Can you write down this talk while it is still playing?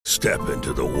Step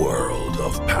into the world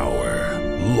of power,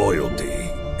 loyalty,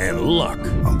 and luck.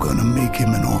 I'm gonna make him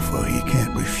an offer he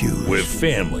can't refuse. With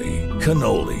family,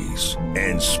 cannolis,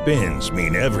 and spins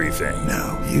mean everything.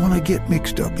 Now, you wanna get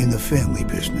mixed up in the family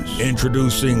business.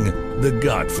 Introducing The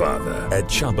Godfather at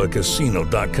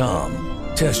ChumbaCasino.com.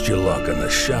 Test your luck in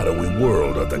the shadowy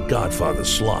world of The Godfather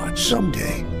slot.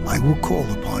 Someday, I will call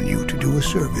upon you to do a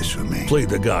service for me. Play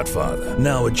The Godfather,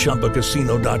 now at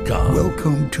ChumbaCasino.com.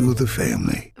 Welcome to the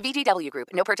family. VGW Group.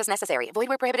 No purchase necessary. Void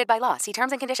where prohibited by law. See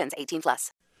terms and conditions.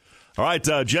 18+. All right,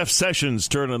 Jeff Sessions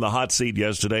turned in the hot seat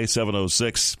yesterday,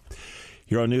 7:06.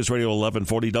 Here on News Radio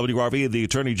 1140 WRV, the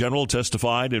Attorney General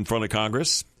testified in front of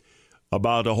Congress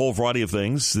about a whole variety of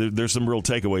things. There's some real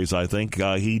takeaways, I think.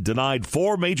 He denied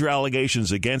 4 major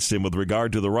allegations against him with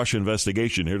regard to the Russia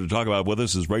investigation. Here to talk about with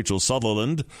us is Rachel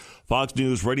Sutherland, Fox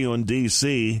News Radio in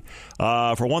D.C.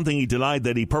 For one thing, he denied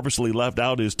that he purposely left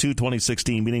out his 2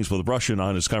 2016 meetings with Russia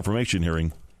on his confirmation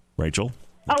hearing. Rachel?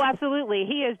 Oh, absolutely.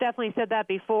 He has definitely said that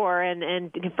before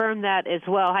and confirmed that as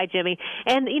well. Hi, Jimmy.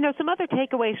 And, some other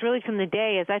takeaways really from the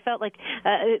day is I felt like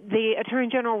the Attorney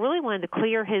General really wanted to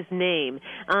clear his name.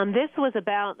 This was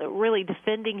about really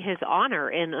defending his honor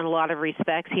in a lot of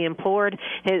respects. He implored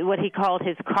what he called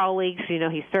his colleagues,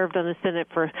 he served on the Senate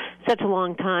for such a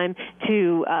long time,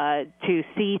 to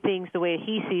see things the way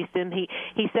he sees them.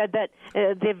 He said that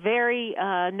the very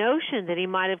notion that he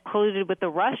might have colluded with the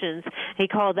Russians, he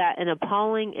called that an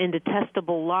appalling and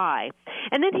detestable lie.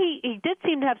 And then he did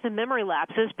seem to have some memory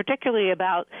lapses, particularly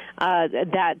about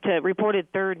that reported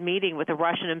third meeting with the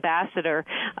Russian ambassador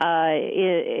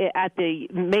at the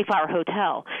Mayflower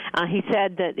Hotel. He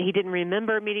said that he didn't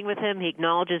remember meeting with him. He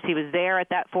acknowledges he was there at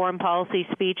that foreign policy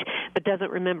speech, but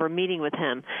doesn't remember meeting with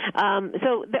him.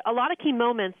 So a lot of key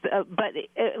moments, but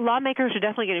lawmakers are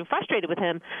definitely getting frustrated with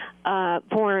him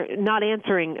for not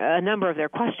answering a number of their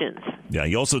questions. Yeah,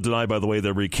 he also denied, by the way,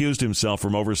 that recused himself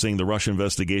from overseeing the Russia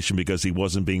investigation because he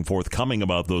wasn't being forthcoming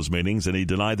about those meetings, and he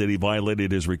denied that he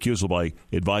violated his recusal by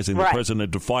advising the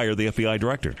president to fire the FBI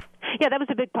director. Yeah, that was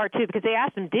a big part, too, because they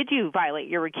asked him, did you violate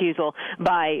your recusal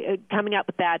by coming up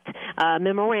with that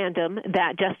memorandum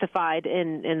that justified,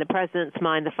 in the president's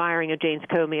mind, the firing of James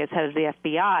Comey as head of the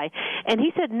FBI? And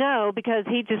he said no, because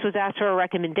he just was asked for a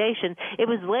recommendation. It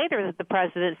was later that the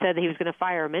president said that he was going to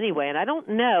fire him anyway, and I don't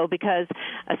know, because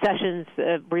Sessions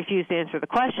refused to answer the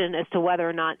question as to whether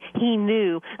or not he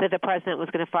knew that the president was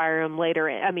going to fire him later,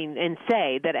 and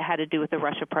say that it had to do with the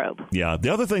Russia probe. Yeah, the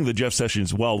other thing that Jeff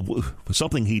Sessions,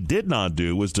 something he did not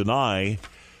do was deny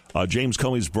James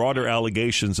Comey's broader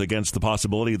allegations against the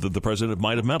possibility that the president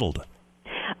might have meddled.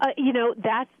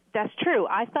 That's true.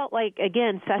 I felt like,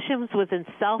 again, Sessions was in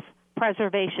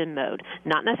self-preservation mode,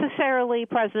 not necessarily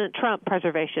President Trump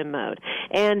preservation mode.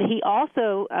 And he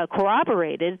also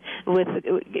corroborated with,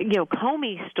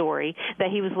 Comey's story that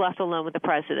he was left alone with the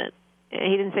president.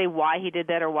 He didn't say why he did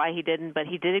that or why he didn't, but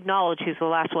he did acknowledge he was the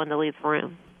last one to leave the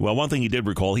room. Well, one thing he did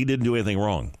recall, he didn't do anything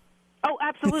wrong. Oh,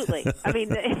 absolutely. I mean,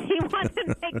 he wanted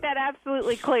to make that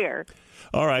absolutely clear.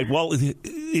 All right. Well,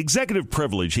 executive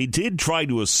privilege. He did try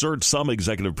to assert some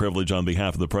executive privilege on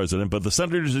behalf of the president, but the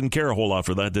senators didn't care a whole lot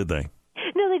for that, did they?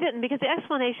 No, they didn't, because the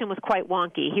explanation was quite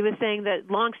wonky. He was saying that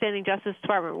longstanding Justice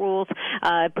Department rules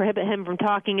prohibit him from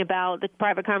talking about the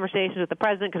private conversations with the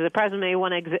president because the president may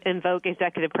want to invoke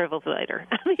executive privilege later.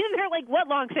 I mean, they're like, what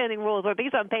longstanding rules? Are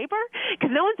these on paper?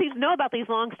 Because no one seems to know about these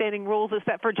longstanding rules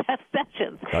except for Jeff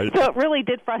Sessions. So it really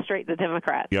did frustrate the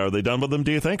Democrats. Yeah, are they done with them,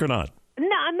 do you think, or not? No,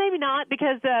 maybe not,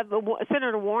 because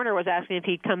Senator Warner was asking if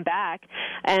he'd come back,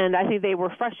 and I think they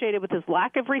were frustrated with his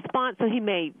lack of response, so he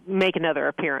may make another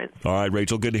appearance. All right,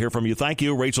 Rachel, good to hear from you. Thank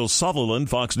you. Rachel Sutherland,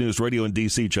 Fox News Radio in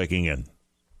D.C., checking in.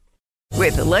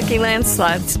 With the Lucky Land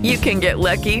Slots, you can get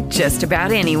lucky just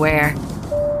about anywhere.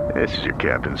 This is your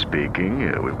captain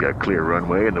speaking. We've got clear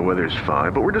runway and the weather's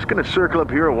fine, but we're just going to circle up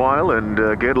here a while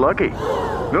and get lucky.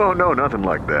 No, nothing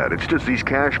like that. It's just these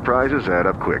cash prizes add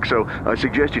up quick. So I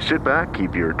suggest you sit back,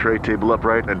 keep your tray table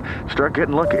upright, and start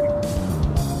getting lucky.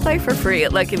 Play for free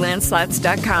at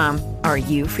LuckyLandSlots.com. Are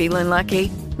you feeling lucky?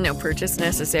 No purchase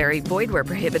necessary. Void where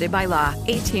prohibited by law.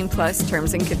 18+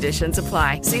 terms and conditions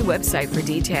apply. See website for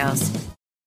details.